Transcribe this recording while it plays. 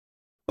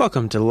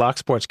Welcome to the Lock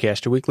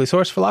Sportscast, your weekly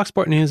source for lock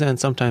sport news and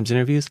sometimes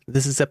interviews.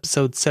 This is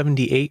episode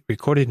 78,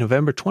 recorded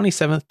November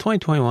 27th,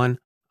 2021.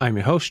 I'm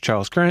your host,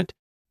 Charles Current.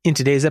 In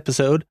today's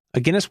episode, a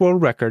Guinness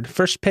World Record,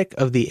 first pick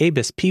of the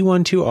Abus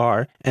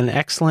P12R, an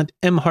excellent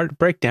Emharts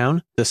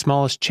breakdown, the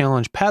smallest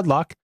challenge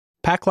padlock,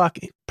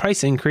 packlock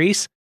price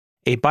increase,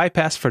 a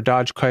bypass for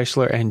Dodge,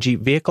 Chrysler, and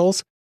Jeep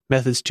vehicles,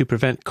 methods to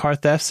prevent car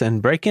thefts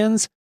and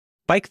break-ins,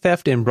 bike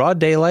theft in broad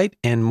daylight,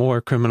 and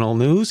more criminal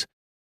news,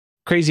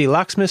 crazy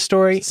locksmith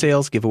story,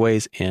 sales,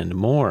 giveaways, and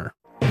more.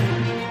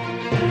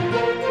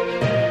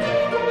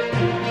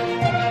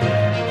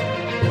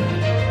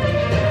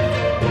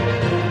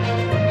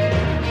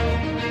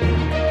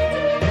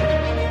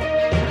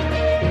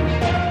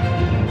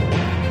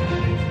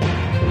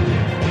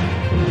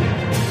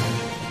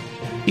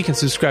 You can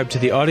subscribe to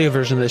the audio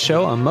version of the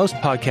show on most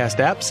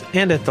podcast apps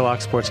and at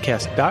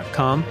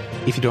thelocksportscast.com.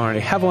 If you don't already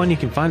have one, you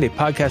can find a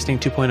Podcasting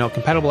 2.0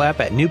 compatible app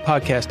at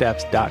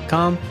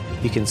newpodcastapps.com.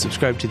 You can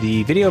subscribe to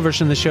the video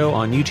version of the show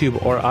on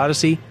YouTube or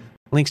Odyssey.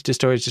 Links to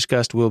stories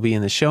discussed will be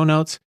in the show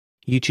notes.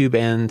 YouTube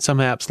and some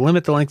apps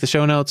limit the length of the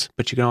show notes,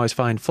 but you can always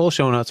find full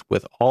show notes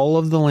with all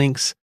of the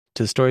links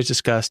to the stories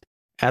discussed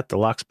at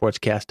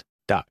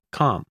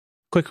thelocksportscast.com.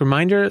 Quick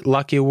reminder,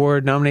 Locky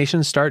Award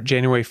nominations start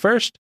January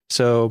 1st,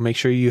 so make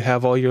sure you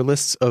have all your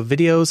lists of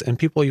videos and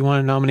people you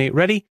want to nominate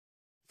ready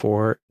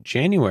for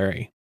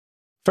January.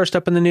 First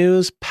up in the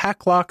news,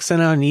 Packlock sent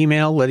out an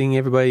email letting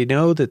everybody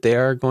know that they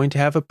are going to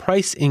have a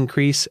price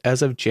increase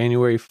as of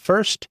January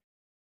 1st.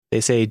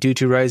 They say, due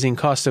to rising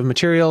costs of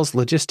materials,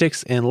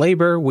 logistics, and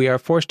labor, we are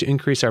forced to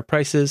increase our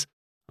prices.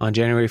 On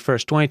January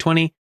 1st,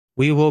 2020,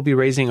 we will be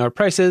raising our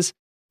prices.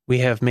 We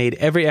have made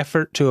every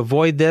effort to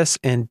avoid this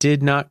and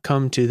did not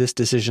come to this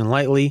decision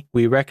lightly.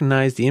 We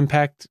recognize the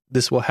impact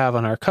this will have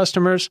on our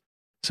customers,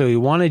 so we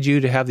wanted you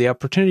to have the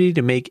opportunity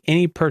to make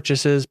any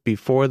purchases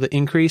before the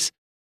increase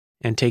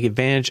and take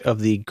advantage of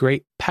the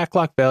great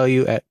packlock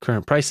value at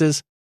current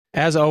prices.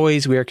 As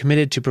always, we are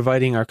committed to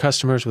providing our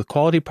customers with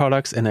quality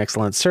products and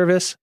excellent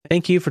service.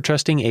 Thank you for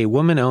trusting a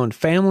woman-owned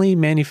family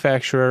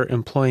manufacturer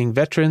employing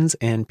veterans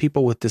and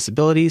people with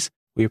disabilities.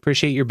 We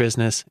appreciate your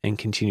business and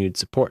continued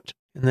support.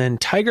 And then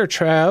Tiger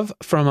Trav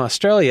from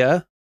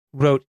Australia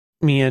wrote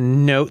me a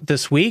note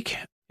this week.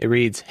 It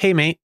reads, "Hey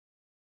mate,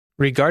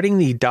 regarding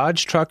the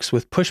Dodge trucks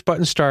with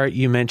push-button start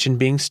you mentioned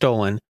being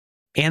stolen,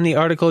 and the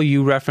article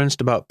you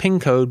referenced about PIN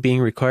code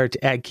being required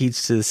to add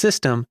keys to the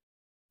system,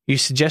 you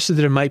suggested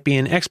there might be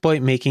an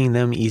exploit making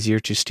them easier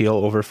to steal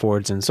over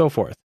Fords and so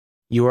forth.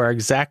 You are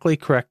exactly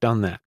correct on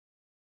that.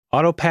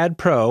 AutoPad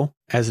Pro,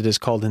 as it is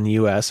called in the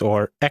US,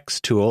 or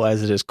X-Tool,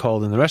 as it is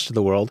called in the rest of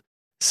the world,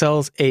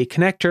 sells a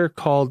connector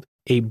called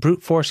a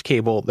brute force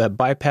cable that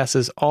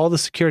bypasses all the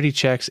security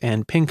checks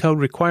and PIN code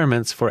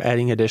requirements for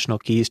adding additional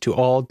keys to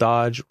all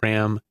Dodge,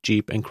 Ram,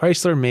 Jeep, and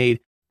Chrysler-made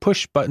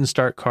push-button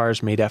start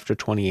cars made after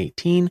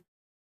 2018.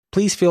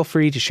 Please feel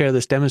free to share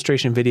this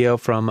demonstration video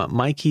from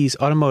MyKeys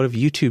Automotive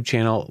YouTube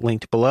channel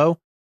linked below.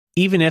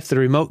 Even if the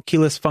remote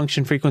keyless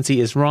function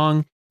frequency is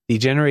wrong, the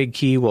generated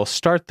key will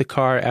start the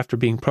car after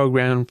being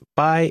programmed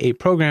by a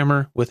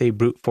programmer with a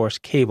brute force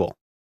cable."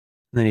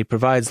 And then he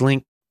provides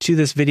link to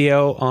this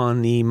video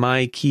on the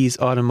MyKeys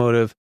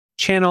Automotive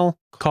channel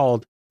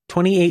called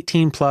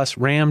 2018 Plus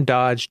Ram,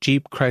 Dodge,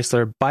 Jeep,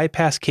 Chrysler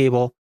Bypass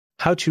Cable,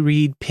 How to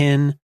Read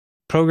PIN,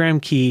 Program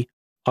Key,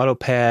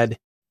 AutoPad,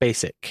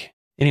 Basic.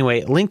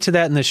 Anyway, link to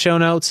that in the show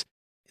notes.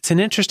 It's an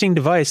interesting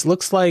device.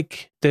 Looks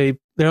like they're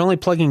only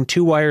plugging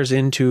two wires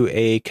into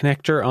a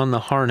connector on the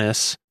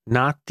harness,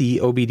 not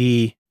the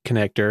OBD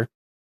connector,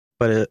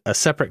 but a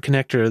separate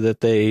connector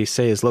that they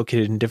say is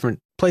located in different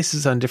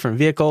places on different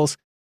vehicles.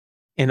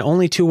 And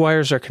only two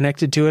wires are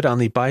connected to it on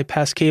the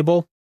bypass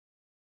cable.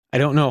 I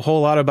don't know a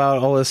whole lot about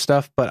all this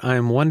stuff, but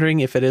I'm wondering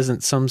if it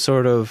isn't some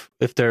sort of,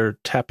 if they're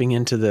tapping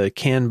into the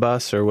CAN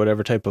bus or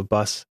whatever type of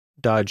bus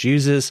Dodge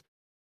uses.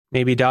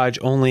 Maybe Dodge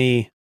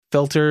only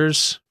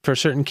filters for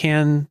certain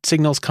CAN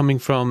signals coming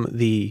from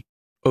the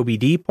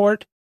OBD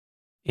port,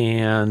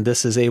 and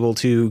this is able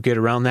to get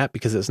around that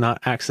because it's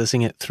not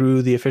accessing it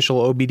through the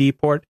official OBD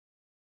port.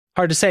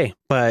 Hard to say,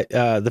 but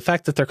the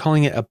fact that they're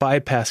calling it a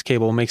bypass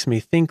cable makes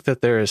me think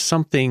that there is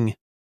something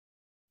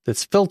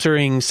that's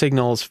filtering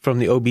signals from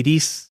the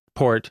OBD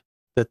port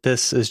that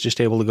this is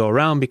just able to go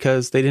around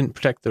because they didn't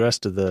protect the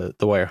rest of the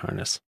wire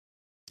harness.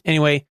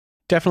 Anyway,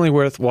 definitely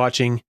worth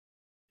watching,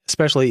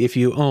 especially if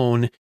you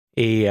own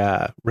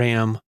a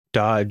Ram,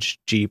 Dodge,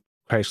 Jeep,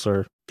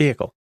 Chrysler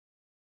vehicle.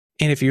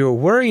 And if you're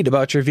worried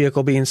about your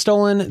vehicle being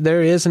stolen,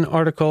 there is an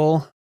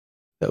article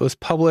that was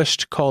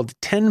published called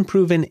 10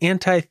 Proven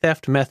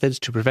Anti-Theft Methods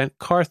to Prevent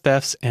Car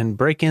Thefts and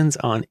Break-ins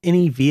on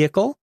Any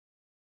Vehicle,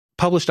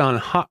 published on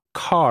Hot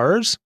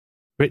Cars,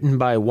 written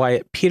by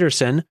Wyatt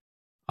Peterson.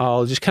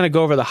 I'll just kind of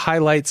go over the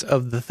highlights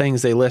of the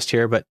things they list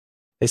here, but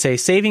they say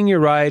saving your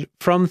ride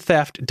from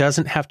theft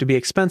doesn't have to be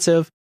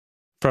expensive.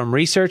 From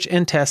research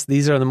and tests,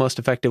 these are the most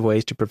effective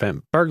ways to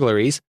prevent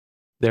burglaries.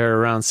 There are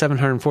around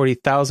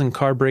 740,000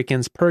 car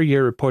break-ins per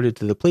year reported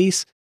to the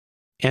police,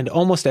 and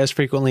almost as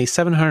frequently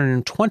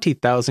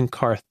 720,000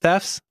 car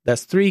thefts.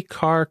 That's 3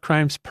 car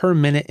crimes per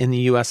minute in the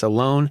U.S.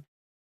 alone.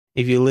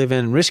 If you live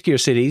in riskier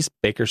cities,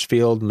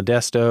 Bakersfield,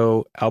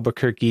 Modesto,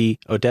 Albuquerque,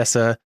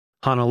 Odessa,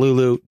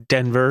 Honolulu,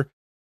 Denver,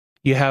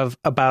 you have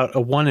about a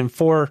 1 in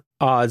 4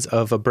 odds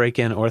of a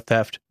break-in or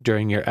theft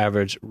during your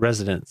average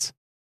residence.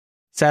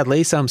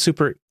 Sadly, some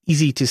super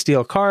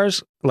easy-to-steal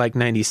cars, like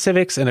 90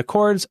 Civics and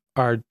Accords,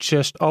 are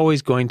just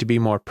always going to be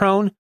more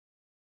prone,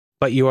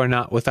 but you are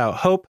not without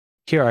hope.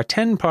 Here are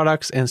 10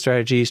 products and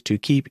strategies to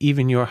keep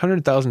even your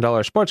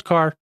 $100,000 sports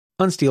car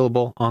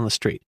unstealable on the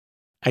street.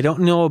 I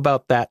don't know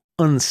about that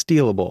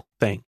unstealable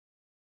thing,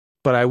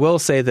 but I will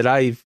say that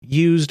I've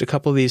used a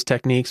couple of these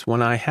techniques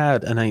when I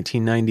had a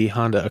 1990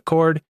 Honda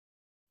Accord.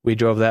 We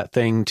drove that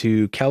thing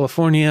to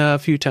California a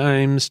few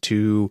times,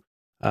 to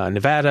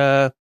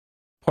Nevada,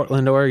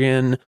 Portland,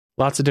 Oregon,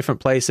 lots of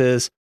different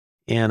places,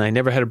 and I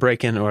never had a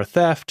break-in or a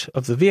theft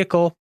of the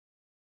vehicle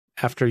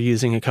after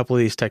using a couple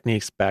of these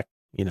techniques back,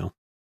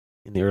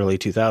 in the early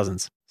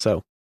 2000s.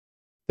 So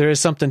there is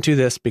something to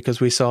this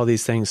because we saw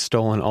these things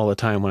stolen all the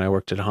time when I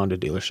worked at a Honda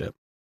dealership.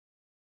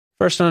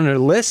 First on our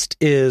list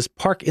is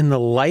Park in the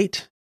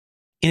Light.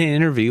 In an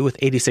interview with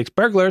 86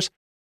 Burglars,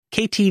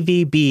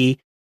 KTVB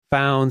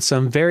found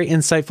some very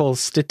insightful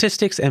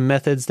statistics and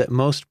methods that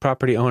most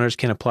property owners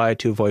can apply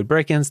to avoid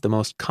break-ins, the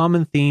most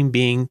common theme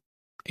being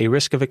a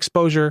risk of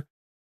exposure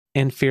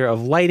and fear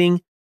of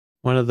lighting.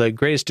 One of the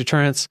greatest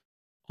deterrents,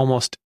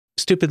 almost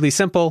stupidly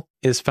simple,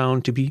 is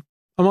found to be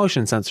a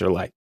motion sensor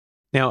light.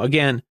 Now,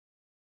 again,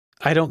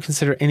 I don't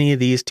consider any of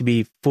these to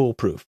be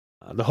foolproof.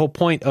 The whole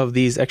point of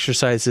these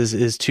exercises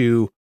is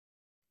to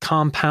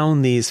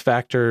compound these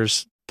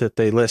factors that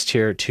they list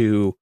here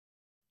to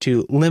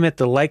limit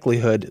the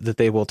likelihood that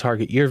they will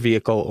target your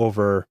vehicle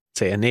over,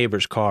 say, a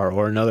neighbor's car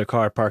or another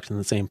car parked in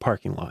the same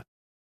parking lot.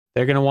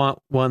 They're going to want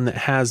one that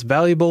has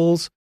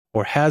valuables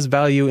or has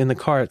value in the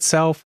car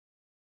itself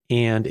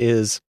and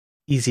is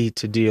easy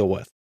to deal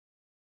with.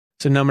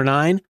 So number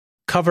 9,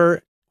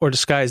 cover or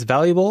disguise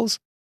valuables.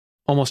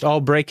 Almost all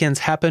break-ins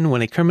happen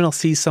when a criminal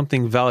sees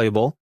something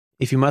valuable.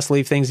 If you must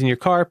leave things in your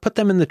car, put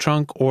them in the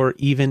trunk or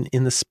even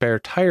in the spare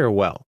tire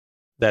well.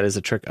 That is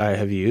a trick I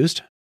have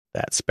used,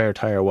 that spare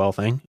tire well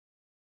thing.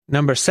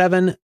 Number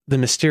 7, the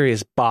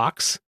mysterious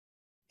box.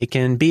 It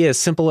can be as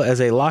simple as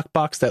a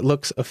lockbox that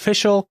looks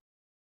official,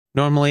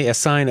 normally a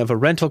sign of a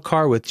rental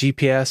car with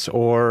GPS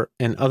or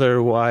an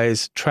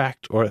otherwise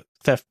tracked or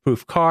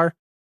theft-proof car.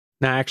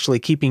 Now, actually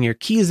keeping your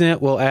keys in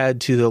it will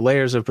add to the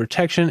layers of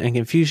protection and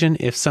confusion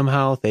if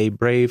somehow they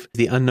brave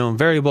the unknown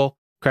variable,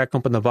 crack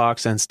open the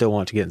box, and still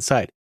want to get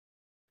inside.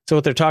 So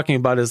what they're talking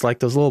about is like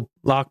those little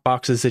lock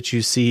boxes that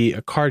you see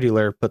a car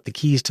dealer put the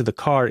keys to the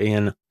car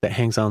in that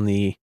hangs on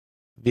the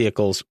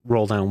vehicle's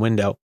roll-down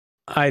window.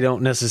 I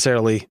don't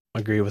necessarily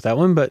agree with that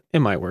one, but it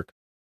might work.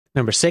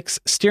 Number 6,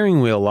 steering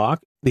wheel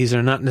lock. These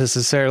are not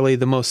necessarily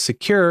the most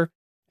secure,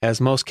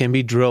 as most can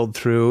be drilled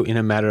through in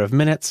a matter of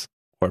minutes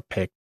or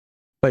picked.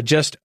 But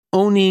just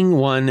owning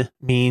one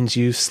means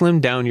you slim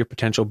down your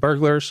potential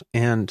burglars,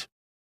 and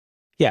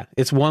yeah,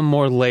 it's one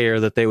more layer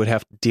that they would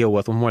have to deal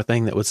with, one more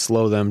thing that would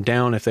slow them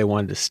down if they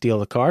wanted to steal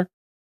the car.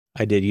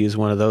 I did use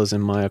one of those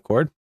in my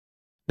Accord.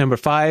 Number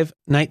 5,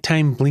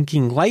 nighttime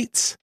blinking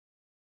lights.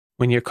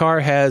 When your car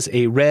has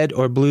a red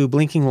or blue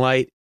blinking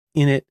light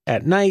in it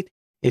at night,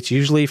 it's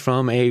usually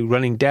from a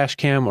running dash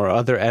cam or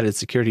other added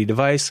security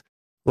device.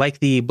 Like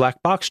the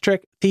black box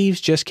trick, thieves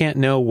just can't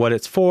know what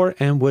it's for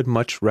and would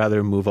much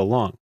rather move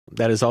along.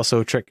 That is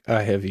also a trick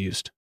I have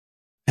used.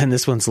 And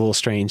this one's a little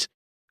strange.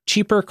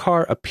 Cheaper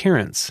car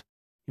appearance.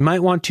 You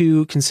might want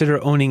to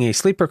consider owning a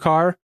sleeper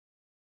car.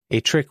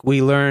 A trick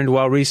we learned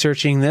while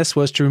researching this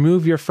was to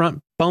remove your front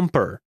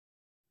bumper.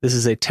 This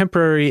is a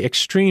temporary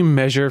extreme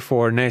measure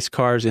for nice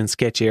cars in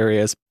sketchy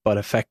areas, but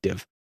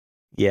effective.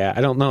 Yeah,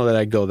 I don't know that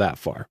I'd go that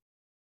far.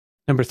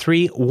 Number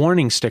 3,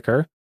 warning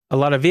sticker. A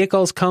lot of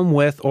vehicles come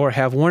with or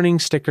have warning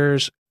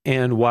stickers,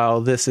 and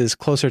while this is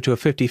closer to a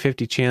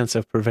 50-50 chance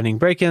of preventing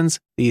break-ins,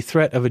 the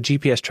threat of a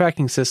GPS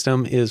tracking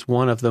system is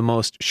one of the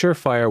most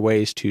surefire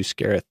ways to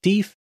scare a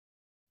thief.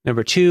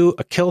 Number 2,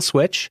 a kill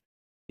switch.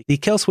 The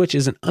kill switch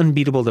is an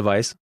unbeatable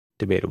device,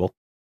 debatable,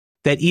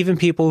 that even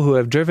people who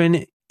have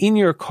driven in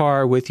your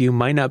car with you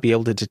might not be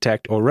able to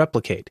detect or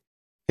replicate.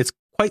 It's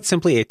quite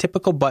simply a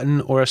typical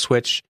button or a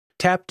switch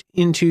tapped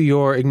into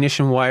your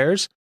ignition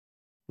wires.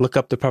 Look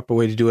up the proper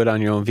way to do it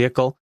on your own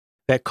vehicle.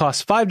 That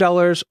costs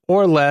 $5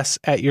 or less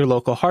at your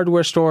local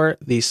hardware store.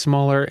 The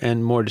smaller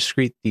and more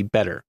discreet, the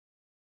better.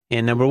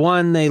 And number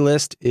 1 they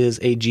list is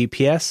a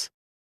GPS.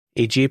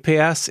 A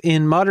GPS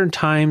in modern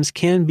times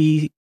can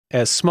be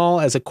as small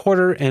as a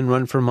quarter and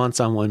run for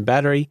months on one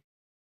battery.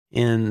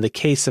 In the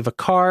case of a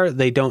car,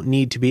 they don't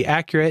need to be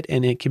accurate,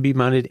 and it can be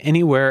mounted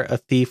anywhere a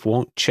thief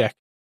won't check,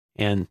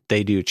 and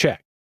they do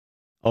check.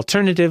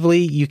 Alternatively,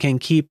 you can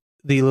keep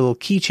the little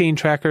keychain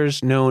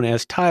trackers known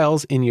as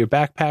tiles in your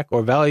backpack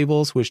or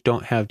valuables, which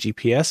don't have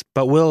GPS,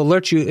 but will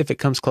alert you if it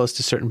comes close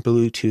to certain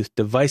Bluetooth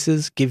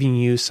devices, giving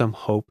you some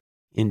hope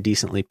in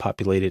decently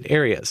populated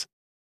areas.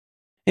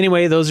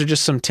 Anyway, those are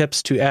just some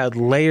tips to add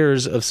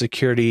layers of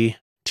security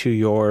to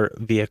your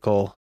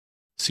vehicle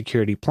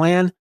security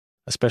plan,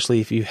 especially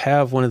if you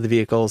have one of the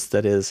vehicles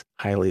that is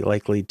highly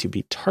likely to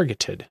be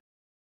targeted.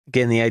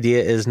 Again, the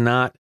idea is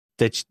not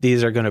that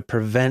these are going to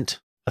prevent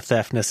a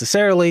theft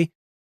necessarily,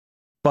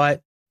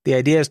 but the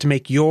idea is to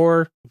make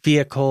your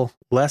vehicle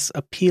less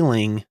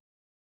appealing,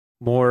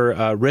 more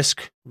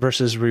risk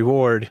versus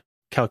reward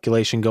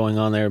calculation going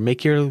on there.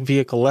 Make your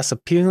vehicle less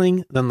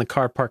appealing than the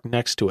car parked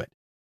next to it.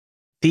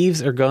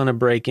 Thieves are going to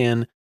break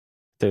in.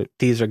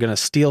 Thieves are going to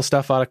steal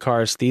stuff out of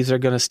cars. Thieves are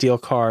going to steal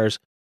cars.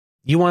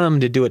 You want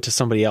them to do it to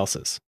somebody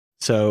else's.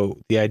 So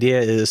the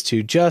idea is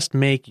to just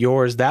make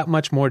yours that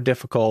much more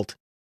difficult,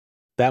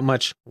 that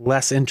much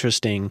less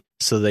interesting,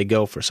 so they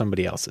go for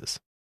somebody else's.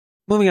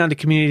 Moving on to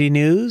community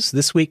news.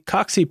 This week,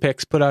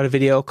 CoxyPix put out a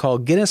video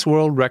called Guinness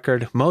World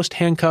Record Most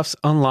Handcuffs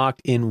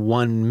Unlocked in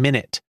 1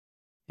 Minute.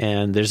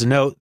 And there's a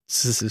note,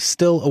 this is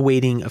still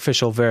awaiting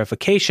official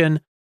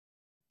verification,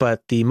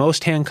 but the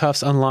most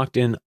handcuffs unlocked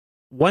in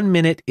 1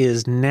 minute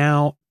is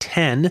now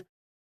 10.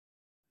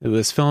 It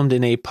was filmed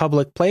in a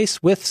public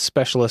place with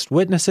specialist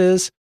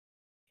witnesses,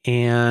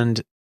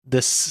 and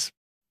this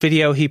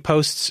video he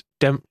posts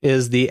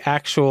is the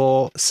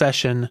actual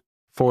session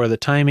for the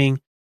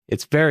timing.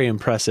 It's very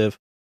impressive.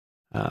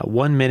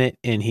 1 minute,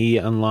 and he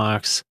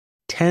unlocks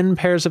 10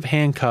 pairs of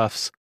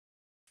handcuffs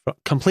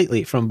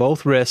completely from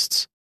both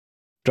wrists,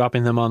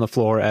 dropping them on the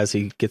floor as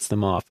he gets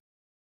them off.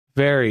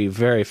 Very,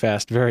 very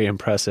fast, very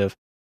impressive.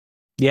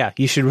 Yeah,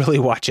 you should really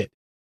watch it.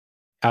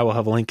 I will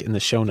have a link in the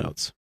show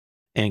notes.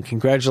 And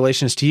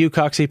congratulations to you,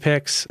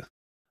 CoxyPix.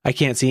 I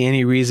can't see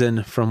any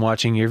reason from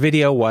watching your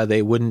video why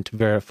they wouldn't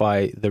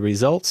verify the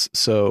results,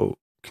 so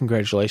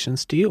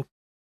congratulations to you.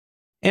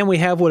 And we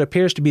have what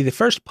appears to be the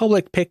first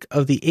public pick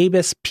of the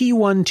Abus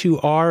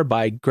P12R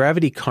by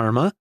Gravity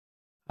Karma.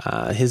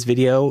 His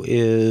video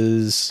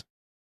is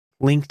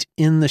linked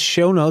in the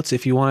show notes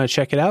if you want to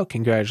check it out.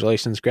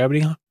 Congratulations,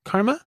 Gravity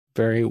Karma.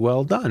 Very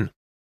well done.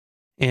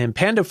 And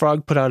Panda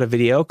Frog put out a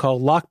video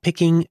called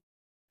Lockpicking,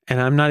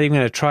 and I'm not even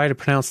going to try to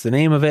pronounce the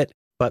name of it,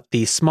 but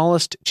the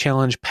smallest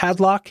challenge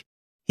padlock.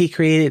 He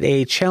created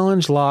a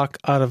challenge lock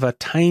out of a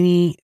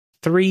tiny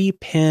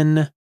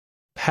 3-pin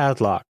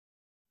padlock.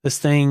 This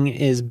thing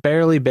is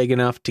barely big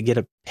enough to get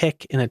a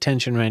pick and a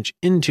tension wrench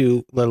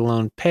into, let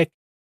alone pick,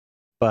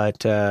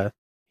 but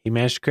he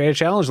managed to create a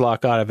challenge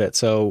lock out of it,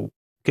 so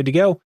good to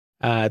go.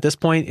 At this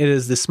point, it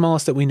is the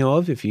smallest that we know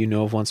of. If you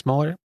know of one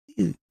smaller,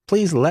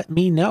 please let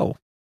me know.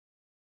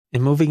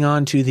 And moving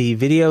on to the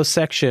video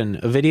section,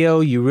 a video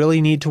you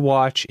really need to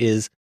watch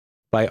is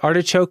by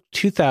Artichoke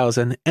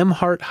 2000,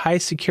 Emharts High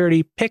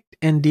Security Picked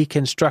and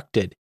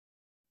Deconstructed.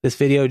 This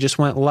video just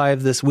went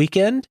live this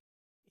weekend,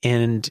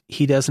 and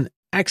he does an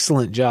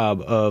excellent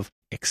job of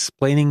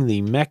explaining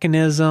the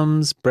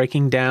mechanisms,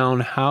 breaking down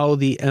how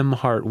the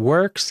Emharts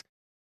works,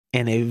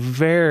 and a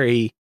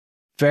very,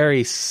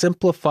 very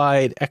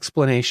simplified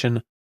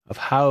explanation of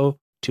how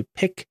to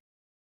pick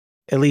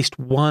at least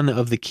one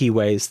of the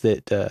keyways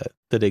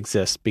that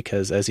exist.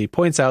 Because as he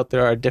points out,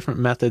 there are different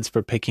methods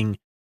for picking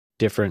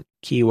different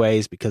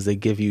keyways because they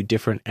give you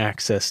different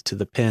access to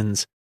the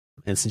pins.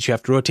 And since you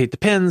have to rotate the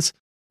pins,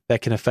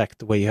 that can affect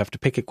the way you have to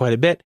pick it quite a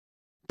bit.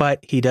 But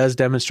he does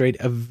demonstrate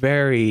a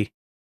very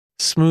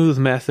smooth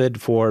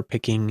method for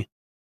picking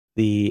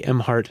the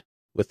Emharts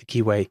with the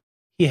keyway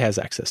he has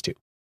access to.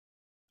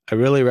 I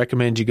really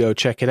recommend you go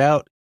check it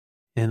out,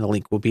 and the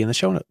link will be in the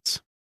show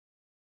notes.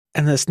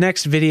 And this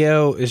next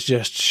video is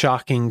just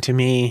shocking to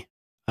me.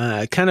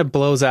 It kind of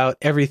blows out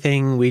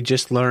everything we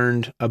just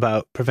learned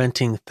about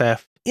preventing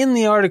theft in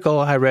the article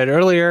I read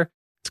earlier.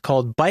 It's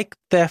called Bike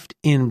Theft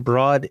in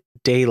Broad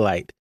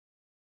Daylight.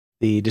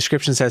 The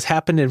description says,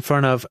 happened in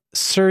front of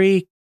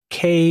Surrey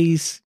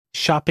Quays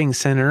Shopping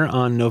Center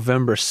on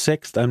November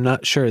 6th. I'm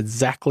not sure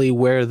exactly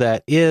where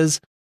that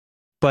is,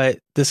 but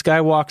this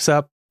guy walks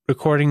up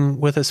recording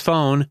with his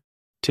phone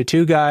to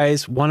two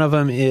guys. One of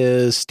them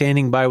is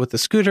standing by with the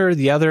scooter.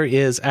 The other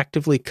is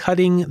actively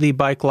cutting the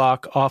bike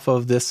lock off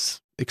of this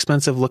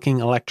expensive looking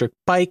electric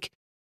bike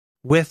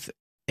with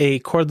a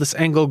cordless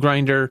angle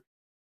grinder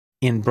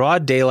in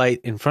broad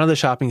daylight in front of the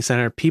shopping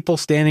center, people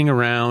standing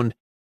around,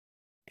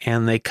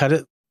 and they cut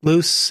it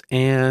loose.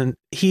 And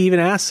he even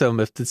asks him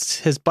if it's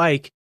his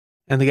bike,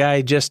 and the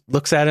guy just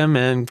looks at him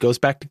and goes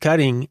back to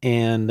cutting,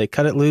 and they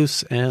cut it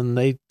loose and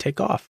they take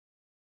off.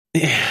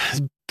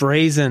 It's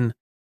brazen.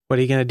 What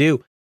are you going to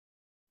do?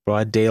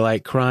 Broad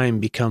daylight crime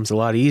becomes a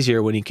lot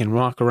easier when you can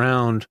walk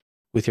around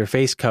with your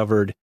face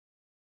covered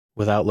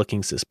without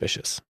looking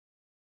suspicious.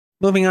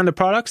 Moving on to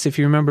products. If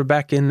you remember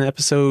back in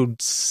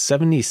episode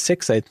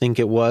 76, I think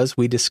it was,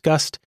 we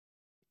discussed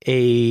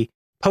a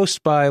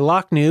post by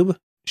Locknoob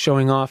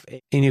showing off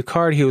a new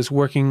card he was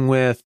working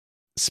with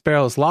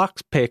Sparrow's lock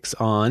picks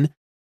on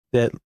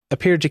that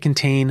appeared to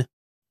contain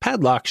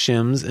padlock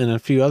shims and a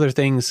few other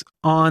things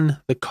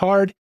on the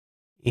card.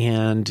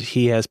 And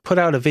he has put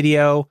out a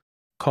video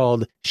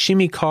called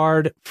Shimmy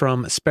Card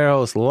from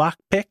Sparrow's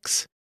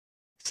Lockpicks.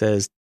 It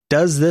says,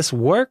 does this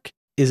work?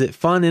 Is it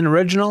fun and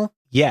original?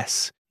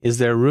 Yes. Is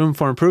there room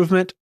for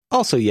improvement?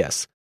 Also,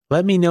 yes,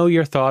 let me know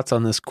your thoughts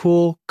on this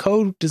cool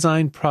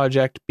co-designed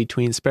project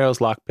between Sparrow's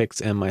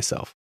Lockpicks and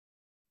myself.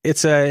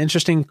 It's an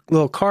interesting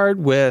little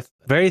card with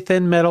very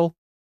thin metal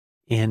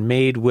and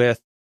made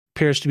with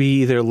appears to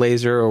be either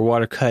laser or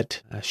water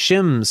cut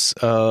shims,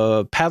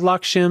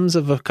 padlock shims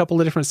of a couple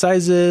of different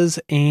sizes,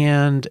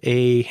 and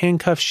a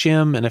handcuff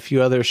shim and a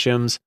few other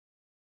shims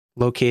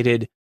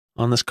located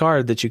on this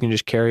card that you can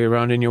just carry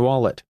around in your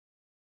wallet.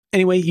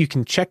 Anyway, you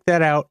can check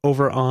that out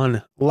over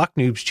on Lock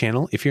Noob's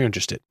channel if you're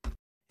interested.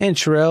 And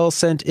Sherelle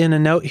sent in a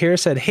note here,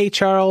 said, "Hey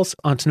Charles,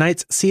 on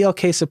tonight's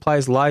CLK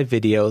Supplies live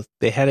video,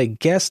 they had a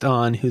guest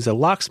on who's a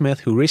locksmith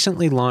who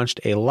recently launched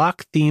a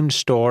lock-themed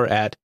store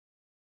at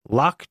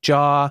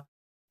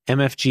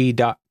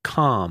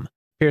lockjawmfg.com.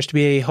 Appears to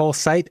be a whole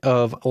site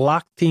of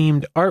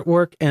lock-themed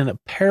artwork and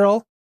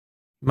apparel.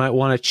 You might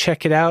want to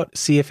check it out,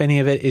 see if any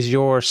of it is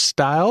your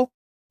style.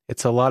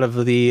 It's a lot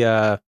of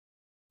the,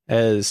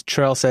 as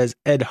Terrell says,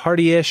 Ed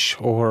Hardy-ish,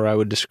 or I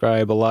would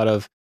describe a lot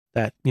of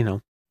that,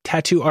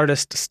 tattoo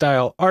artist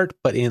style art,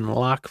 but in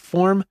lock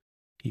form.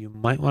 You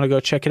might want to go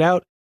check it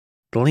out.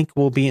 The link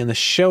will be in the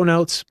show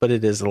notes, but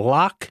it is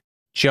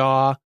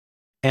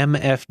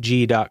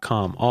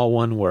lockjawmfg.com. All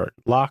one word,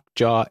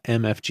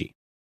 lockjawmfg.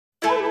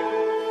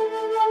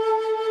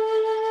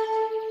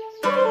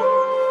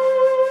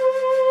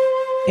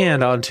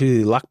 And on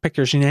to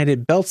Lockpickers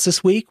United belts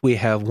this week. We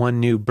have one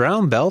new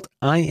brown belt.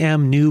 I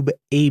Am Noob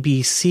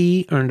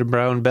ABC earned a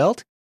brown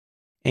belt.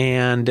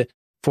 And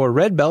for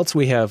red belts,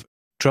 we have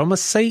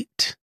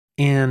Dromacite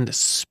and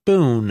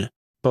Spoon,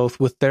 both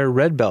with their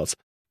red belts.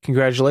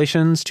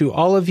 Congratulations to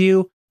all of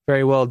you.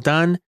 Very well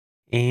done.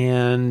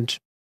 And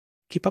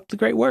keep up the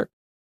great work.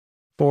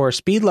 For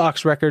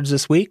Speedlocks records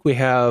this week, we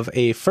have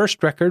a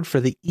first record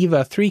for the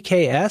EVA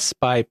 3KS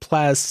by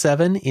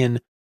Plaz7 in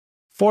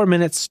 4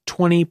 minutes,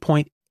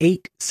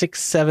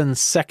 20.867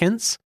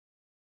 seconds.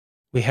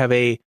 We have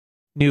a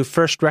new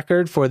first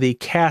record for the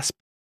CASP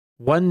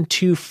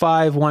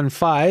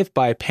 12515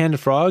 by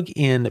PandaFrog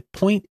in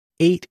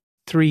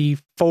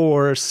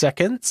 0.834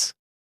 seconds.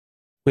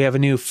 We have a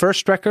new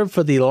first record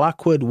for the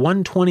Lockwood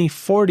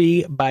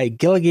 12040 by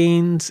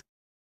Gilligan's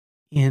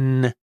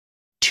in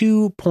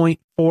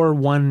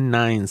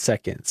 2.419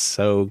 seconds.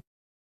 So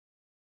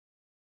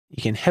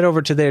you can head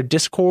over to their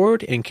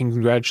Discord and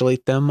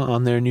congratulate them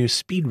on their new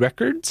speed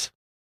records.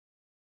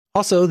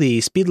 Also, the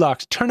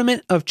Speedlocks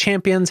Tournament of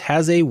Champions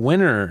has a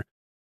winner.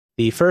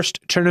 The first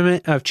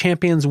Tournament of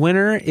Champions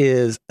winner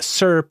is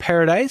Sir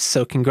Paradise,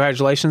 so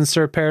congratulations,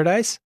 Sir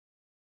Paradise.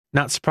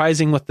 Not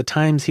surprising with the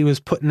times he was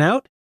putting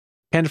out.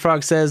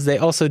 PandaFrog says they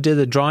also did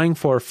a drawing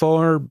for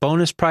 4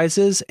 bonus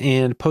prizes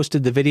and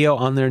posted the video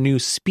on their new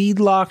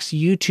Speedlocks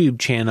YouTube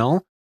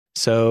channel.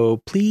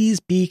 So please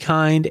be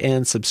kind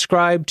and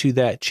subscribe to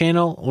that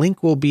channel.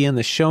 Link will be in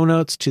the show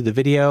notes to the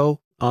video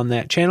on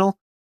that channel.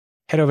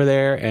 Head over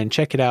there and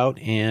check it out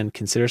and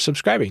consider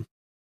subscribing.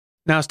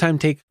 Now it's time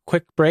to take a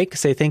quick break.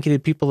 Say thank you to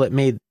people that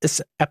made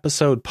this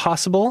episode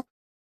possible.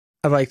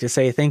 I'd like to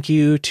say thank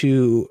you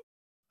to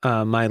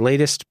my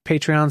latest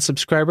Patreon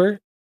subscriber.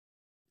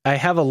 I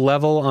have a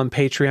level on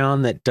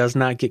Patreon that does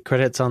not get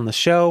credits on the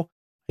show.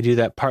 I do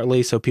that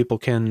partly so people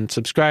can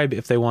subscribe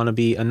if they want to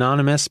be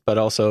anonymous, but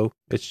also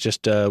it's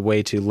just a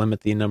way to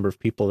limit the number of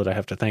people that I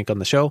have to thank on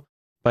the show.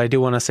 But I do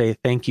want to say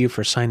thank you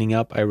for signing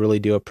up. I really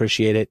do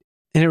appreciate it.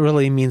 And it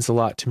really means a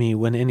lot to me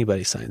when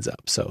anybody signs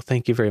up. So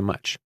thank you very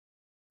much.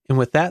 And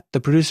with that, the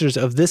producers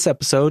of this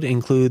episode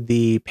include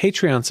the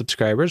Patreon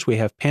subscribers. We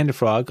have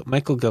PandaFrog,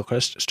 Michael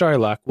Gilchrist,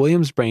 Starlock,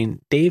 Williams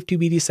Brain, Dave to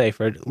be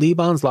Deciphered, Lee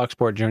Bond's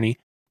Locksport Journey,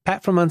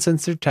 Pat from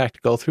Uncensored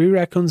Tactical, 3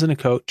 Raccoons and a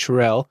Coat,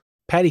 Terrell,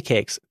 Patty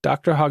Cakes,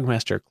 Dr.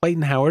 Hogmaster,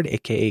 Clayton Howard,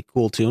 a.k.a.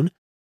 Cool Tune,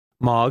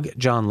 Mog,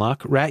 John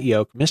Locke, Rat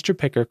Yoke, Mr.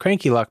 Picker,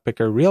 Cranky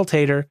Lockpicker, Real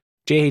Tater,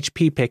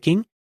 JHP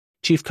Picking.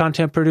 Chief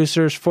content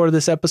producers for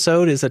this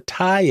episode is a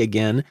tie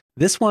again,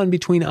 this one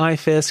between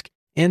iFisk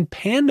and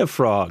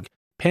PandaFrog.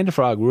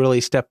 PandaFrog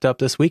really stepped up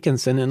this week and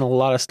sent in a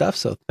lot of stuff,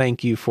 so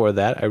thank you for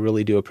that. I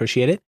really do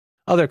appreciate it.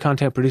 Other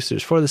content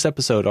producers for this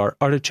episode are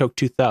Artichoke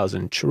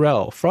 2000,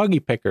 Chirel, Froggy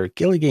Picker,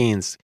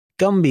 Gilligains,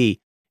 Gumby,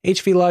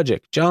 HV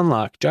Logic, John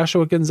Locke,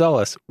 Joshua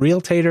Gonzalez, Real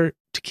Tater,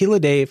 Tequila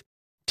Dave,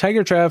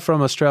 Tiger Trav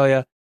from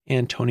Australia,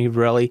 and Tony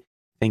Varelli.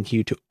 Thank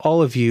you to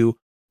all of you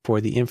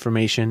for the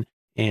information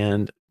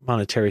and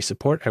monetary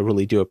support. I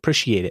really do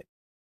appreciate it.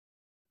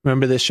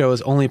 Remember, this show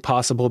is only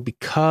possible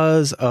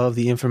because of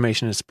the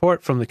information and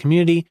support from the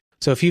community.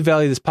 So if you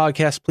value this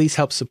podcast, please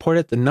help support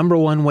it. The number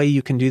one way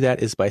you can do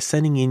that is by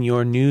sending in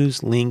your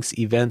news, links,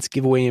 events,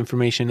 giveaway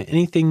information,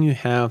 anything you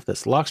have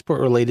that's Locksport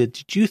related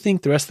that you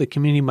think the rest of the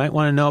community might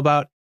want to know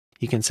about.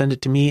 You can send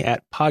it to me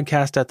at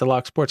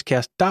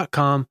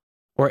podcast@thelocksportscast.com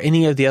or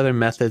any of the other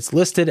methods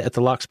listed at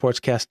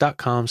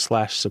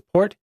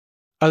thelocksportscast.com/support.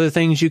 Other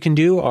things you can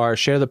do are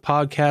share the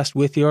podcast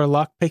with your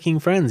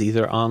lockpicking friends,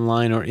 either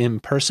online or in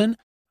person.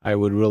 I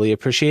would really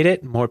appreciate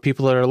it. The more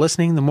people that are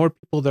listening, the more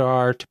people there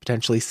are to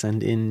potentially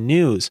send in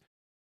news.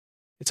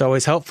 It's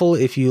always helpful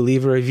if you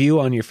leave a review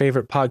on your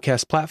favorite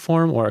podcast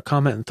platform or a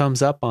comment and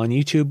thumbs up on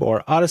YouTube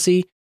or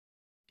Odyssey.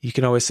 You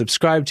can always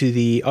subscribe to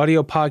the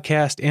audio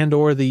podcast and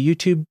or the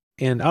YouTube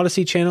and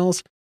Odyssey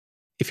channels.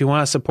 If you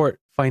want to support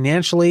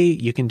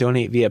financially, you can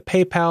donate via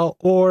PayPal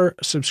or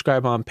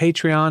subscribe on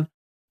Patreon.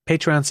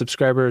 Patreon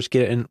subscribers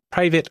get a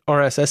private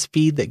RSS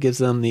feed that gives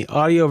them the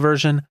audio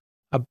version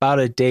about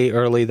a day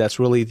early. That's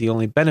really the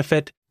only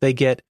benefit they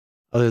get,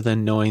 other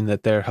than knowing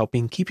that they're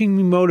keeping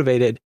me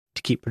motivated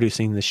to keep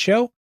producing the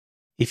show.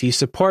 If you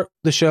support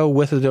the show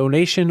with a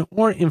donation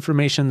or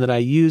information that I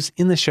use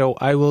in the show,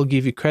 I will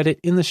give you credit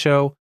in the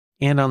show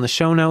and on the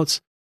show notes.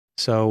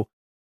 So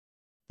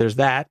there's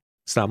that.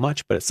 It's not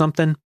much, but it's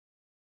something.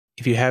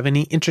 If you have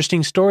any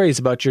interesting stories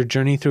about your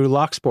journey through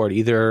Locksport,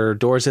 either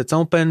doors that's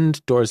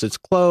opened, doors that's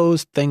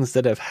closed, things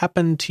that have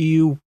happened to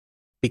you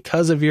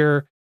because of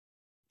your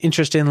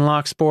interest in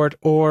Locksport,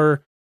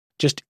 or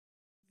just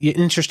the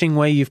interesting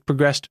way you've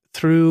progressed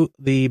through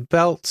the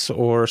belts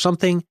or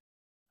something,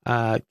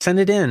 send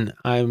it in.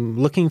 I'm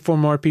looking for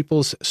more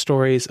people's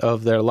stories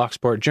of their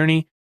Locksport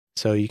journey,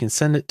 so you can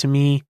send it to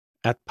me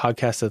at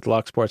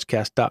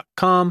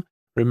podcast@locksportscast.com.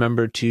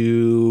 Remember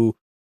to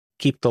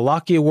keep the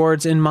Locky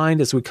Awards in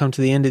mind as we come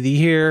to the end of the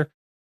year.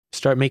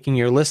 Start making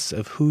your lists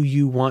of who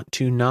you want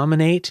to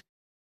nominate,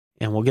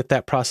 and we'll get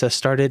that process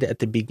started at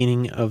the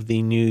beginning of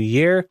the new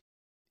year.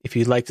 If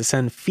you'd like to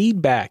send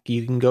feedback,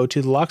 you can go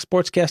to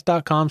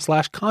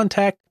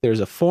locksportscast.com/contact.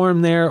 There's a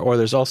form there, or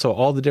there's also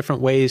all the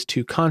different ways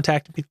to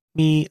contact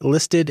me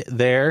listed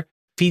there.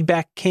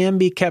 Feedback can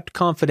be kept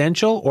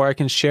confidential, or I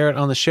can share it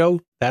on the show.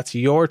 That's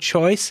your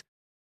choice.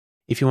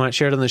 If you want to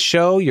share it on the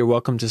show, you're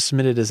welcome to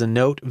submit it as a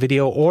note,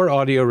 video, or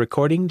audio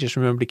recording. Just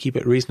remember to keep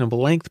it reasonable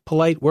length,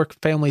 polite, work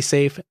family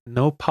safe,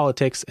 no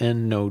politics,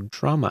 and no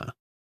drama.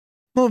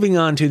 Moving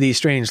on to the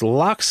strange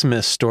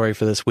locksmith story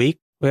for this week.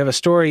 We have a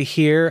story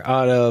here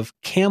out of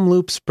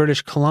Kamloops,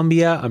 British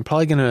Columbia. I'm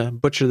probably going to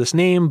butcher this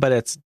name, but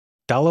it's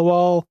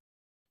Dalawal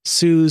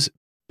sues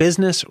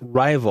business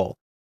rival.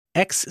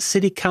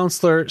 Ex-city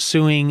councilor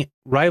suing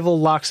rival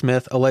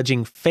locksmith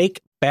alleging fake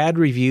bad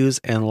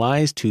reviews and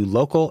lies to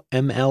local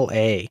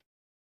MLA.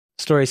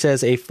 Story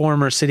says a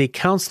former city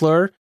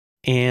councilor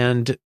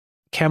and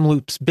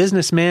Kamloops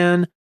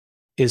businessman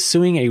is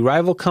suing a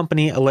rival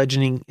company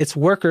alleging its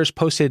workers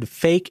posted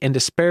fake and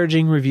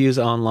disparaging reviews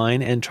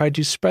online and tried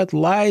to spread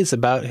lies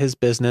about his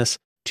business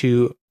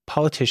to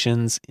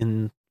politicians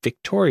in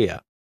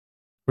Victoria.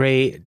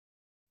 Ray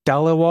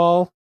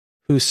Dalawal,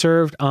 who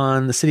served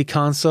on the city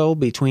council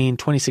between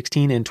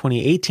 2016 and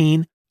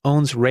 2018,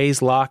 owns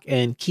Ray's Lock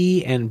and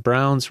Key and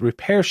Brown's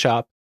Repair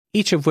Shop,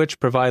 each of which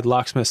provide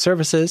locksmith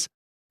services.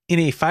 In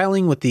a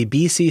filing with the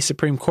BC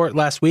Supreme Court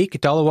last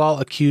week, Dalawal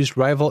accused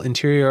rival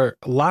interior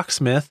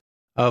locksmith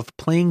of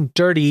playing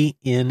dirty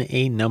in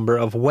a number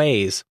of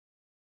ways.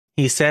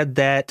 He said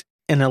that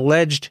an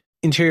alleged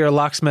interior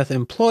locksmith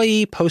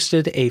employee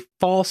posted a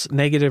false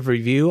negative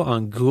review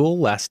on Google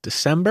last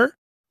December.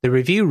 The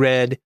review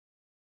read,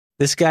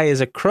 "This guy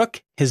is a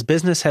crook. His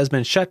business has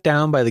been shut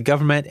down by the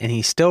government and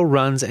he still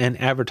runs and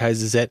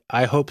advertises it.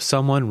 I hope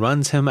someone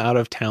runs him out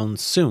of town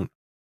soon."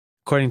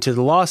 According to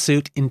the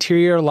lawsuit,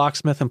 interior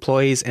locksmith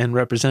employees and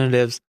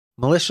representatives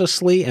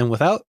maliciously and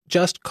without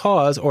just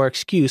cause or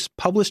excuse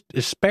published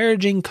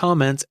disparaging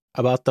comments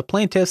about the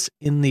plaintiffs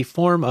in the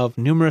form of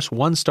numerous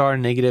one-star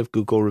negative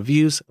Google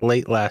reviews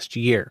late last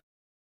year.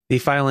 The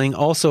filing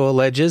also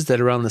alleges that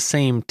around the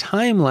same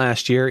time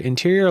last year,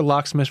 interior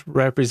locksmith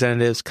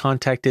representatives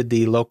contacted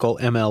the local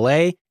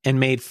MLA and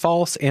made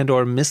false and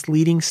or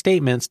misleading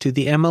statements to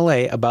the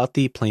MLA about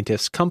the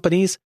plaintiffs'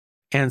 companies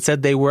and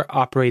said they were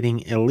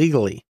operating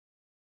illegally.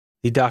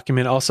 The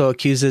document also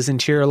accuses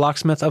Interior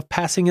Locksmith of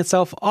passing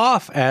itself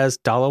off as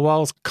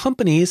Dalawal's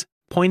companies,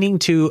 pointing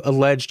to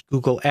alleged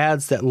Google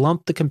ads that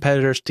lump the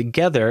competitors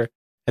together,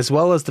 as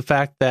well as the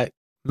fact that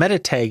meta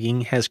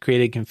tagging has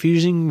created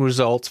confusing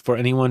results for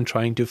anyone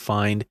trying to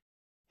find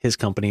his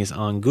companies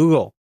on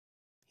Google.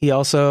 He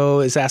also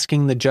is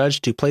asking the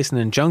judge to place an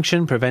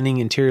injunction preventing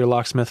Interior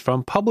Locksmith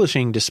from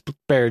publishing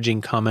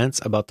disparaging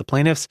comments about the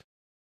plaintiffs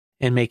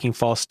and making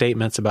false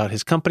statements about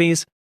his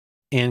companies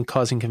and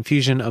causing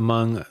confusion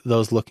among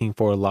those looking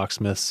for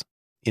locksmiths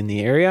in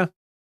the area.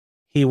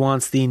 He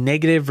wants the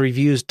negative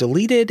reviews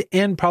deleted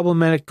and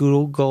problematic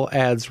Google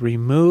ads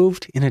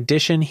removed. In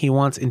addition, he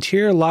wants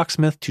Interior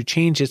Locksmith to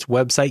change its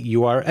website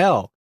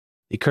URL.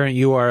 The current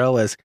URL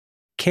is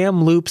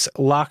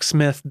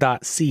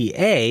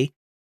kamloopslocksmith.ca,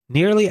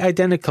 nearly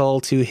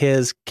identical to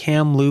his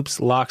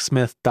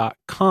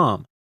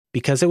kamloopslocksmith.com,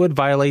 because it would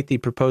violate the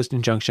proposed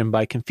injunction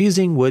by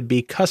confusing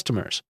would-be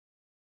customers.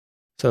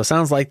 So it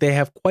sounds like they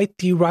have quite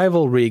the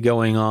rivalry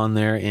going on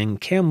there in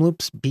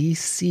Kamloops,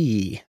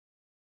 BC.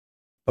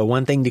 But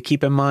one thing to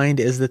keep in mind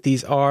is that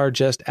these are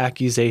just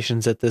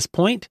accusations at this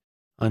point.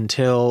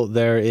 Until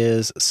there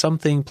is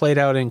something played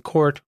out in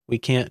court, we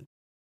can't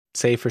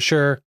say for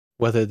sure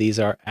whether these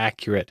are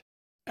accurate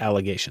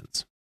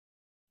allegations.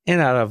 And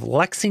out of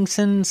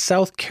Lexington,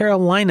 South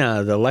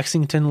Carolina, the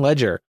Lexington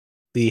Ledger.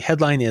 The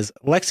headline is,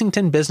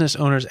 Lexington business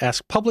owners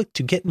ask public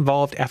to get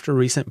involved after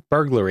recent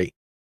burglary.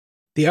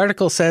 The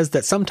article says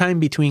that sometime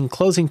between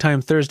closing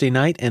time Thursday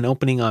night and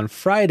opening on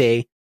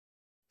Friday,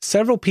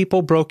 several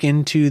people broke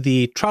into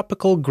the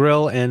Tropical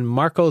Grill and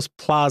Marcos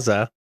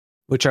Plaza,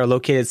 which are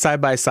located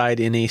side by side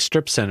in a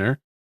strip center.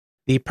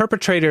 The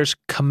perpetrators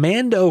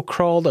commando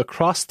crawled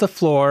across the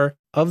floor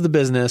of the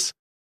business,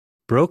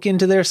 broke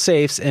into their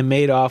safes, and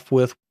made off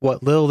with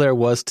what little there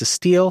was to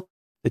steal.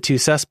 The two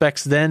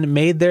suspects then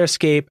made their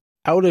escape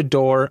out a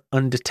door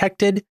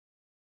undetected.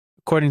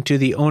 According to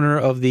the owner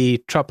of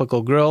the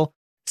Tropical Grill,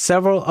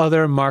 several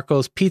other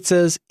Marco's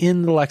pizzas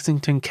in the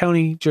Lexington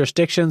County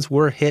jurisdictions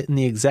were hit in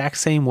the exact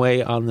same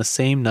way on the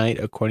same night,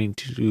 according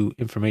to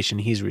information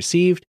he's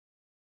received.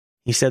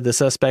 He said the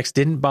suspects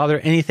didn't bother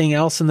anything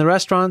else in the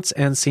restaurants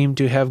and seemed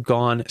to have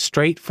gone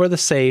straight for the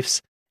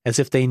safes as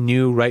if they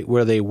knew right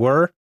where they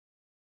were.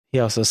 He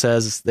also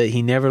says that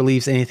he never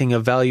leaves anything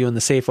of value in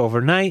the safe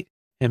overnight,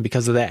 and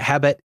because of that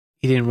habit,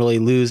 he didn't really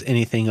lose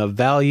anything of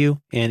value,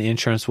 and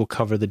insurance will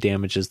cover the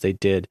damages they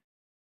did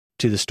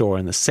to the store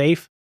and the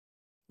safe.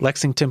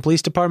 Lexington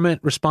Police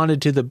Department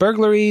responded to the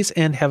burglaries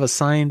and have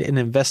assigned an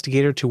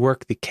investigator to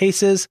work the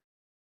cases.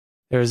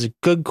 There is a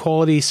good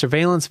quality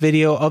surveillance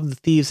video of the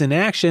thieves in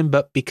action,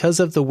 but because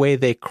of the way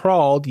they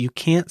crawled, you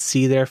can't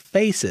see their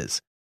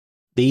faces.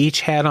 They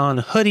each had on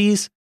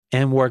hoodies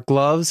and wore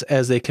gloves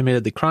as they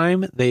committed the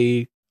crime.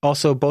 They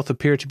also both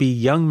appear to be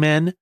young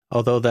men,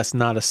 although that's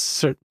not a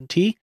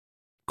certainty.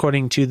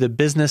 According to the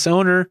business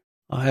owner,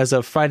 as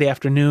of Friday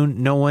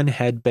afternoon, no one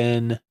had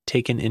been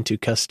taken into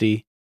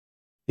custody.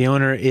 The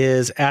owner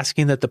is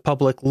asking that the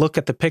public look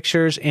at the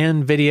pictures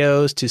and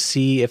videos to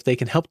see if they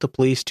can help the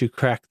police to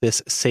crack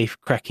this safe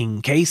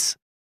cracking case.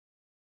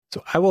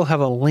 So I will have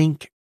a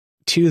link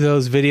to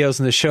those videos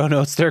in the show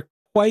notes. They're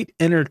quite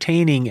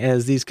entertaining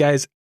as these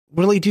guys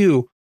really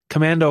do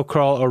commando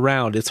crawl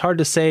around. It's hard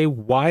to say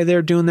why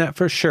they're doing that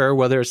for sure,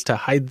 whether it's to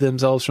hide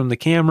themselves from the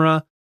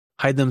camera,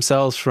 attempt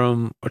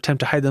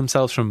to hide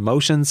themselves from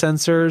motion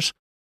sensors,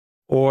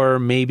 or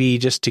maybe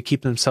just to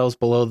keep themselves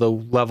below the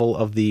level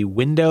of the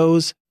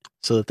windows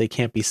so that they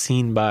can't be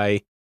seen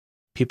by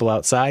people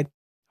outside.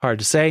 Hard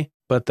to say,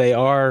 but they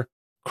are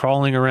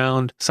crawling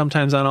around,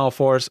 sometimes on all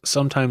fours,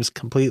 sometimes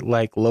complete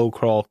like low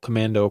crawl,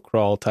 commando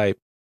crawl type.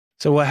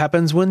 So what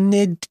happens when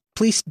the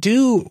police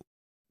do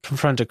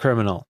confront a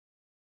criminal?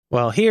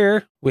 Well,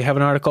 here we have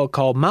an article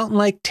called Mountain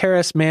Lake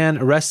Terrace Man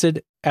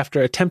Arrested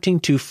After Attempting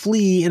to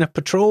Flee in a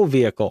Patrol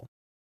Vehicle.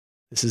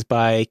 This is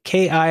by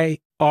KIRO7.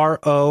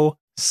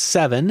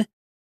 The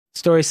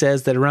story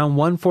says that around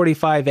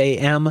 1:45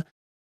 a.m.,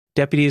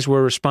 deputies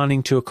were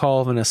responding to a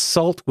call of an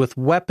assault with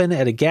weapon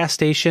at a gas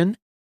station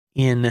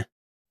in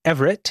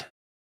Everett.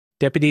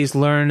 Deputies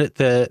learned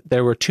that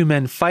there were two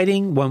men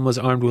fighting. One was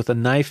armed with a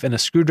knife and a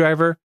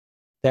screwdriver.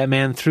 That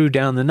man threw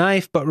down the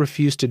knife but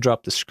refused to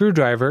drop the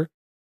screwdriver.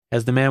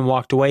 As the man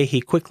walked away,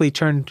 he quickly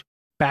turned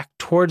back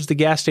towards the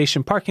gas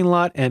station parking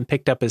lot and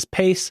picked up his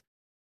pace.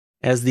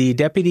 As the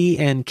deputy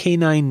and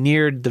K9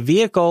 neared the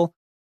vehicle,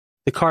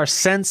 the car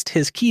sensed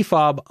his key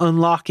fob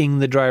unlocking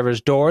the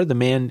driver's door. The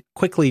man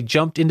quickly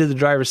jumped into the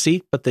driver's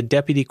seat, but the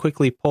deputy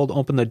quickly pulled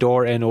open the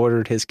door and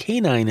ordered his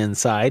K9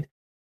 inside.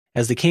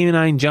 As the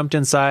K9 jumped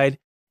inside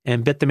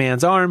and bit the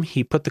man's arm,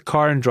 he put the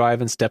car in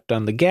drive and stepped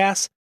on the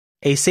gas.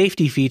 A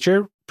safety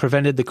feature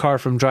prevented the car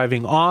from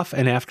driving off,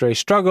 and after a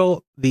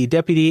struggle, the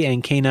deputy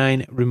and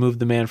K9 removed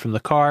the man from the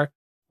car.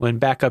 When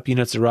backup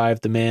units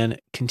arrived, the man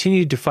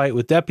continued to fight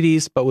with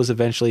deputies, but was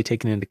eventually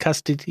taken into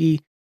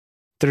custody.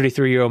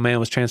 33-year-old man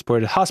was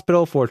transported to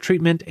hospital for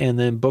treatment and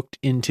then booked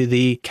into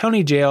the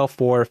county jail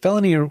for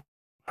felony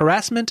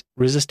harassment,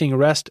 resisting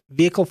arrest,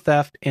 vehicle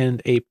theft,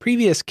 and a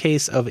previous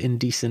case of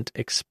indecent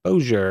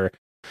exposure.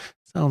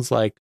 Sounds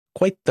like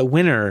quite the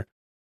winner,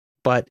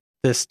 but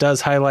this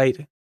does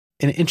highlight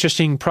an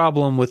interesting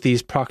problem with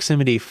these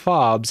proximity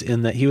fobs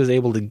in that he was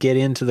able to get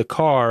into the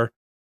car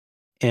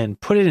and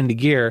put it into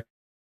gear.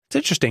 It's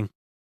interesting.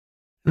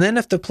 And then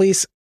if the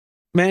police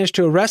manage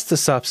to arrest the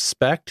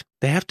suspect,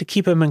 they have to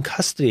keep him in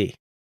custody.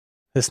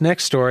 This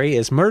next story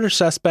is murder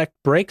suspect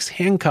breaks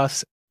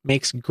handcuffs,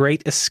 makes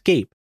great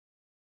escape.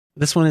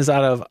 This one is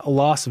out of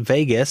Las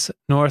Vegas.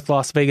 North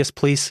Las Vegas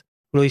police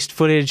released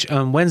footage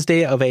on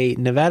Wednesday of a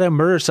Nevada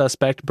murder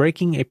suspect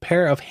breaking a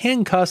pair of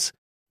handcuffs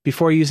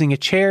before using a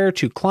chair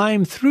to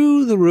climb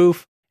through the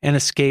roof and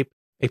escape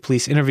a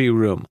police interview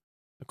room,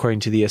 according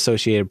to the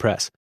Associated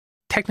Press.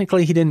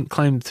 Technically, he didn't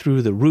climb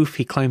through the roof,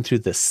 he climbed through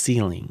the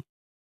ceiling.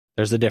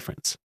 There's a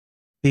difference.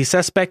 The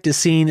suspect is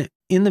seen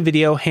in the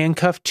video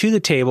handcuffed to the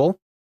table.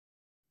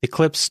 The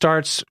clip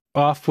starts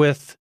off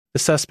with the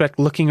suspect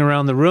looking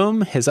around the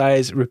room, his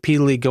eyes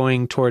repeatedly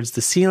going towards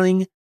the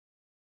ceiling.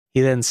 He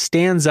then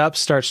stands up,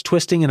 starts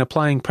twisting and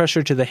applying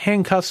pressure to the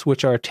handcuffs,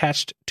 which are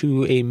attached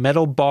to a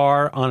metal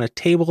bar on a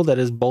table that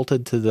is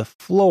bolted to the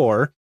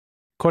floor.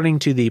 According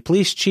to the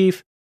police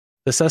chief,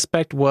 the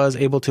suspect was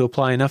able to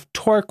apply enough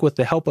torque with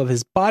the help of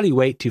his body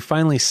weight to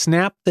finally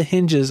snap the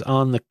hinges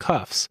on the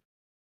cuffs.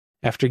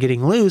 After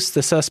getting loose,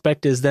 the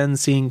suspect is then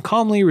seen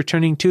calmly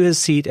returning to his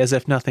seat as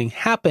if nothing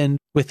happened,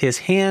 with his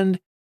hand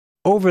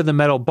over the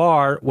metal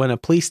bar when a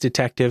police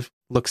detective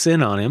looks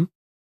in on him.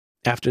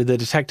 After the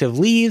detective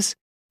leaves,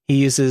 he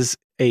uses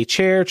a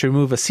chair to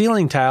remove a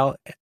ceiling tile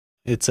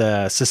It's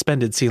a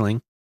suspended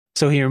ceiling.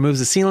 So he removes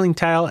the ceiling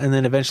tile and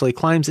then eventually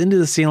climbs into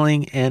the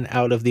ceiling and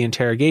out of the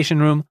interrogation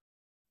room.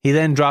 He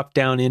then dropped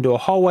down into a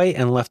hallway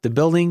and left the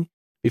building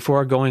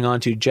before going on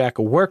to jack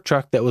a work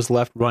truck that was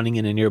left running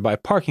in a nearby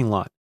parking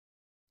lot.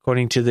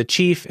 According to the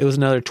chief, it was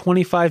another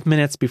 25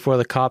 minutes before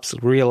the cops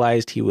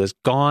realized he was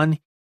gone.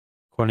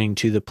 According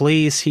to the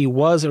police, he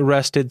was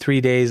arrested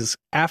 3 days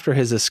after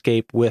his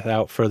escape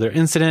without further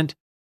incident.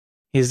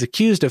 He is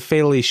accused of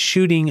fatally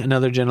shooting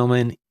another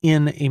gentleman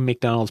in a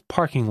McDonald's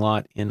parking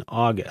lot in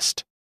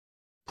August.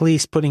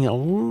 Police putting a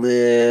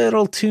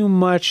little too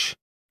much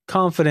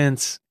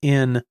confidence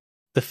in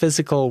the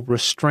physical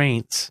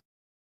restraints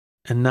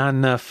and not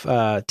enough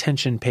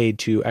attention paid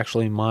to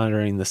actually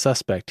monitoring the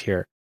suspect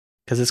here.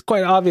 Because it's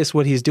quite obvious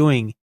what he's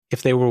doing.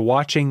 If they were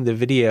watching the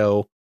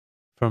video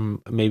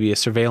from maybe a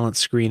surveillance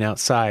screen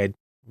outside,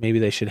 maybe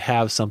they should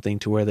have something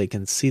to where they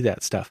can see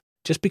that stuff.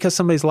 Just because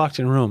somebody's locked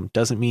in a room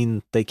doesn't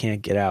mean they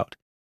can't get out.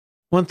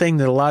 One thing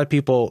that a lot of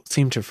people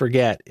seem to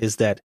forget is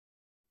that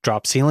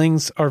drop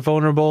ceilings are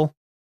vulnerable.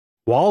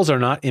 Walls are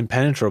not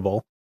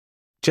impenetrable.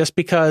 Just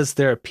because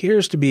there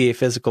appears to be a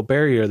physical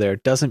barrier there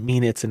doesn't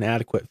mean it's an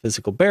adequate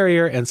physical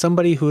barrier, and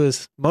somebody who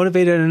is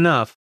motivated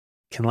enough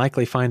can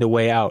likely find a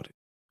way out.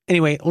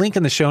 Anyway, link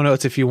in the show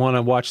notes if you want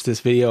to watch this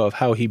video of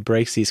how he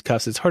breaks these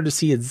cuffs. It's hard to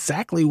see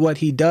exactly what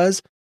he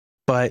does,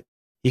 but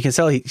you can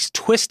tell he's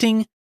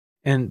twisting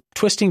and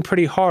twisting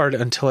pretty hard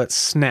until it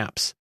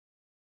snaps.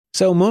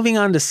 So moving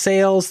on to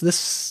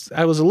sales,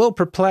 I was a little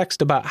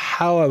perplexed about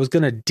how I was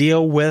going to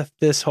deal with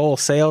this whole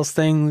sales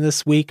thing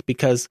this week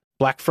because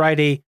Black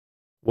Friday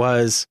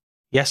was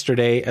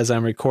yesterday as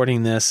I'm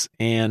recording this,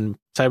 and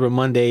Cyber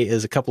Monday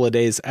is a couple of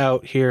days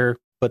out here,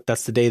 but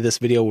that's the day this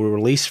video will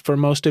release for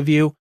most of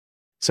you.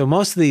 So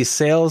most of these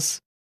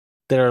sales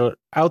that are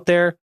out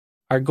there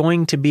are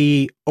going to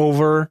be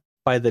over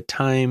by the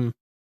time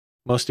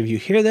most of you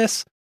hear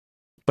this.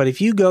 But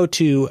if you go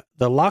to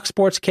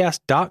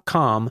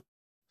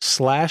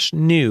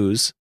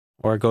thelocksportscast.com/news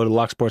or go to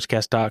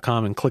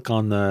locksportscast.com and click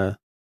on the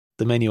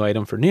menu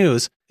item for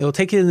news, it'll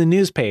take you to the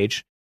news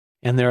page.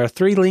 And there are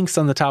 3 links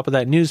on the top of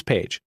that news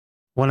page.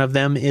 One of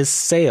them is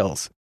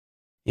sales.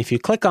 If you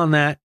click on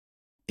that,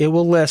 it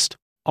will list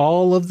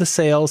all of the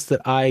sales that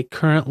I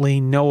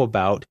currently know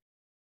about.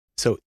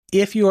 So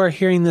if you are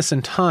hearing this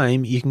in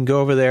time, you can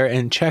go over there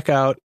and check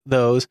out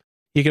those.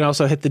 You can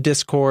also hit the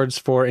Discords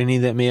for any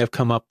that may have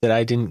come up that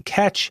I didn't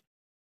catch.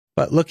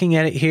 But looking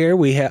at it here,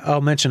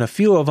 I'll mention a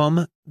few of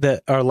them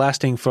that are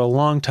lasting for a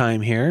long time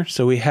here.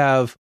 So we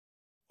have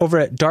over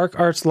at Dark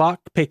Arts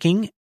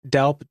Lockpicking,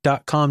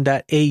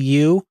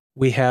 dalp.com.au,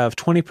 we have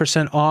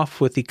 20%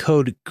 off with the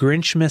code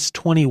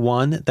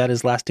Grinchmas21. That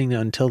is lasting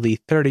until the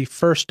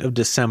 31st of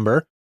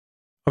December.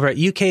 Over at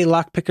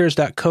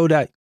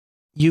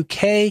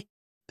uklockpickers.co.uk,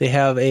 they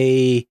have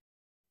a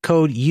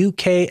code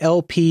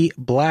UKLP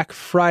Black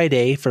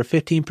Friday for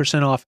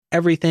 15% off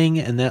everything,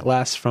 and that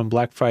lasts from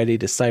Black Friday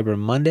to Cyber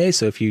Monday.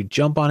 So if you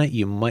jump on it,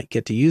 you might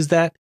get to use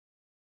that.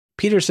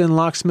 Peterson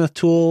Locksmith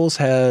Tools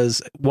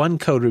has one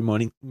code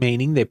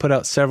remaining. They put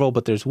out several,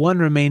 but there's one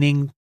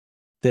remaining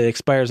that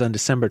expires on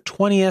December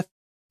 20th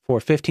for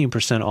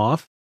 15%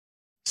 off.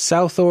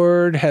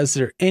 Southord has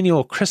their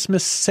annual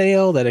Christmas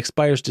sale that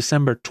expires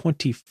December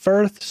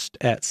 21st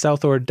at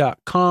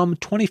southord.com.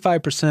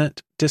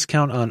 25%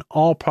 discount on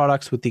all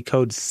products with the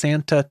code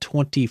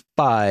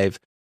Santa25.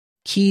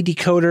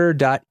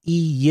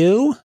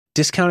 Keydecoder.eu.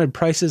 Discounted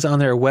prices on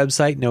their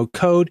website, no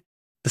code.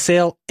 The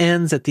sale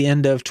ends at the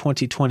end of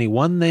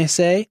 2021, they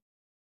say.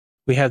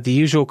 We have the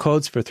usual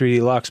codes for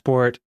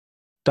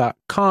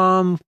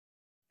 3dlocksport.com.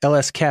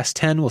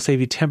 LSCast10 will save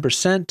you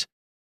 10%.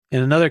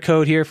 And another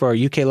code here for our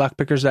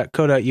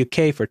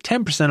uklockpickers.co.uk for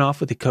 10%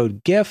 off with the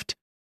code GIFT.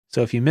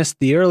 So if you missed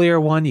the earlier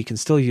one, you can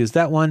still use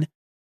that one.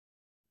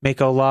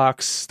 Mako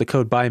Locks, the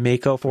code by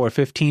Mako for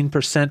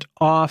 15%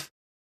 off.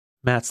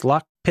 Matt's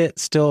Lock Pit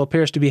still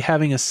appears to be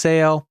having a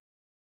sale.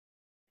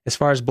 As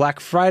far as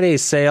Black Friday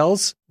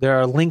sales, there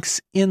are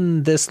links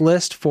in this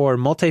list for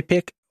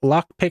Multipick,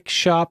 Lockpick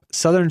Shop,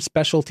 Southern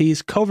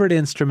Specialties, Covert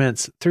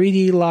Instruments,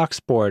 3D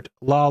Locksport,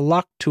 Law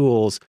Lock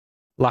Tools,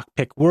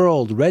 Lockpick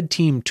World, Red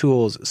Team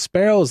Tools,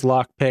 Sparrow's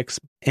Lockpicks,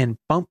 and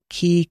Bump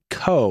Key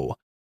Co.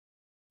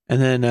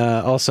 And then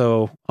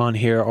also on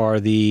here are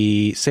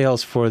the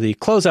sales for the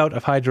closeout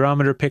of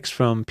hydrometer picks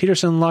from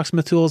Peterson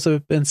Locksmith Tools that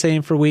have been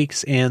saying for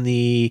weeks, and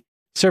the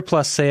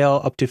surplus sale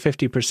up to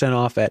 50%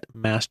 off at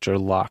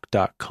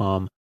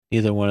masterlock.com.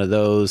 Neither one of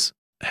those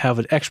have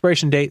an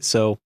expiration date,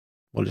 so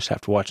we'll just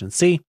have to watch and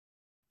see.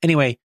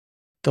 Anyway,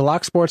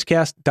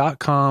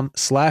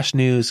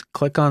 thelocksportscast.com/news,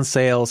 click on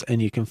sales,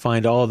 and you can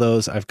find all of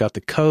those. I've got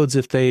the codes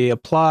if they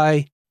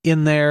apply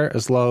in there,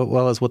 as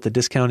well as what the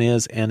discount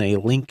is, and a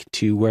link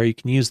to where you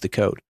can use the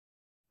code.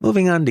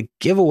 Moving on to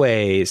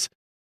giveaways.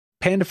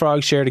 Panda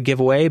Frog shared a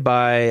giveaway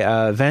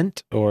by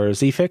Vent or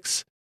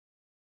Zfix.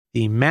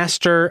 The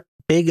Master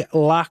Big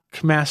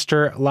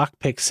Lockmaster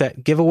Lockpick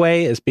Set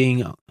giveaway is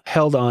being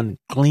held on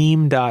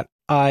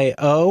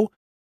Gleam.io.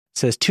 It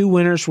says 2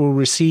 winners will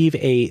receive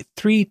a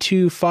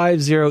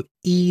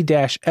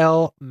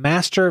 3250E-L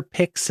master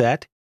pick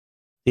set.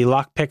 The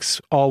lock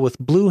picks all with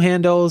blue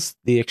handles,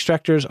 the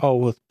extractors all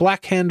with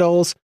black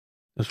handles,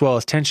 as well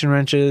as tension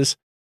wrenches.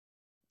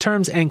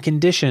 Terms and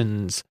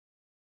conditions.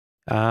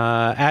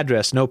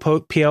 Address, no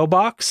P.O.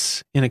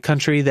 box in a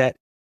country that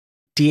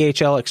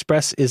DHL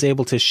Express is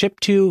able to ship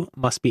to,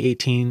 must be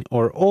 18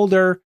 or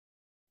older.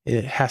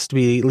 It has to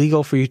be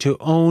legal for you to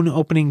own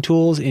opening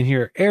tools in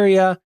your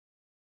area.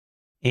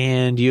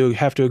 And you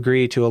have to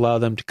agree to allow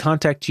them to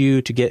contact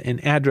you to get an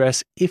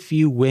address if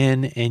you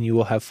win, and you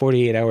will have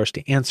 48 hours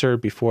to answer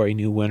before a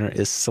new winner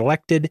is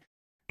selected.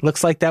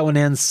 Looks like that one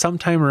ends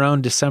sometime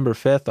around December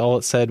 5th. All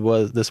it said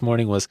was this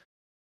morning was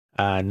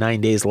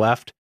 9 days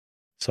left.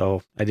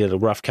 So I did a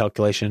rough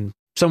calculation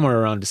somewhere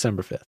around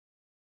December 5th.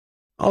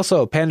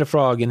 Also, Panda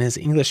Frog in his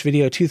English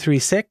video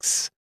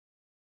 236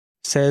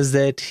 says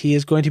that he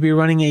is going to be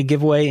running a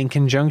giveaway in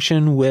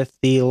conjunction with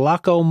the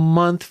Locko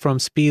Month from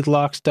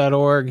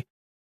speedlocks.org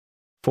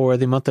for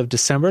the month of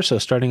December. So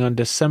starting on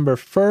December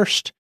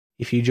 1st,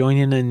 if you join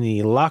in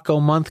the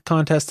Locko Month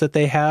contest that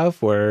they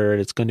have, where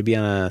it's going to be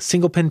on a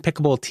single pin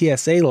pickable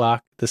TSA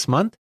lock this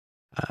month,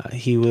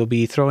 he will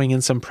be throwing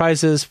in some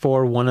prizes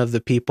for one of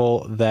the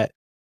people that,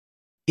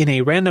 in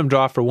a random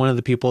draw for one of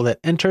the people that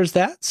enters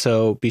that.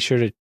 So be sure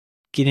to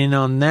get in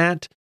on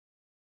that.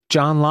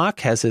 John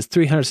Locke has his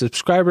 300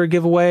 subscriber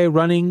giveaway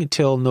running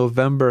till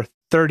November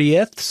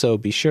 30th. So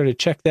be sure to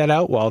check that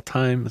out while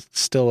time is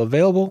still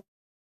available.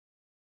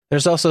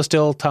 There's also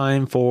still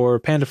time for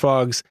Panda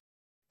Frog's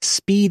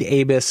Speed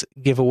Abus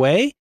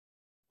giveaway,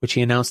 which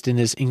he announced in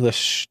his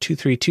English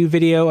 232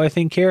 video, I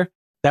think here.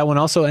 That one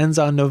also ends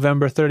on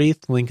November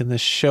 30th. Link in the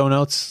show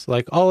notes,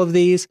 like all of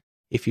these,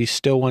 if you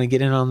still want to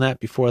get in on that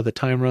before the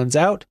time runs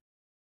out.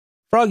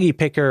 Froggy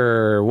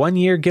Picker 1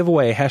 year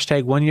giveaway,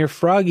 hashtag 1 year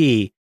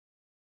Froggy.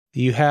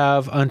 You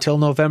have until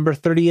November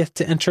 30th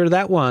to enter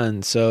that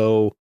one.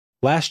 So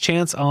last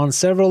chance on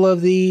several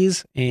of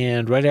these,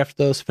 and right after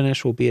those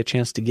finish will be a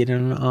chance to get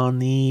in on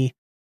the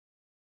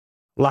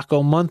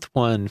Locko Month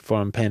one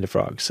from Panda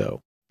Frog.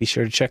 So be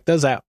sure to check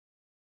those out.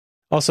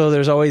 Also,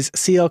 there's always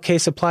CLK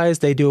Supplies.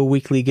 They do a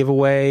weekly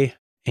giveaway,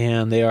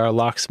 and they are a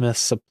locksmith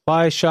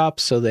supply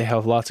shop, so they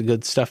have lots of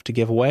good stuff to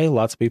give away.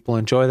 Lots of people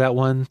enjoy that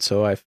one,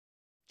 so I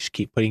just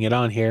keep putting it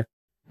on here.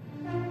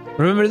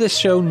 Remember, this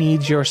show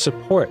needs your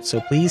support,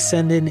 so please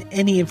send in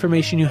any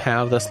information you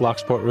have that's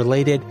Locksport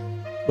related,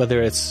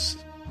 whether it's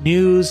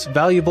news,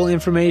 valuable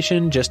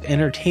information, just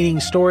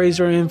entertaining stories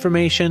or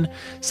information.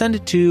 Send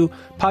it to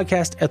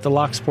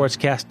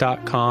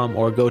podcast@thelocksportscast.com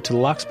or go to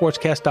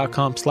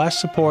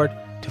thelocksportscast.com/support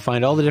to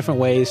find all the different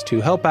ways to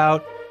help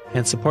out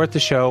and support the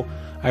show.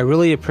 I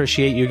really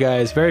appreciate you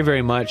guys very,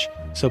 very much.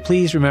 So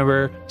please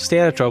remember, stay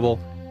out of trouble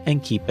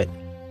and keep it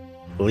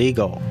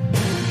legal.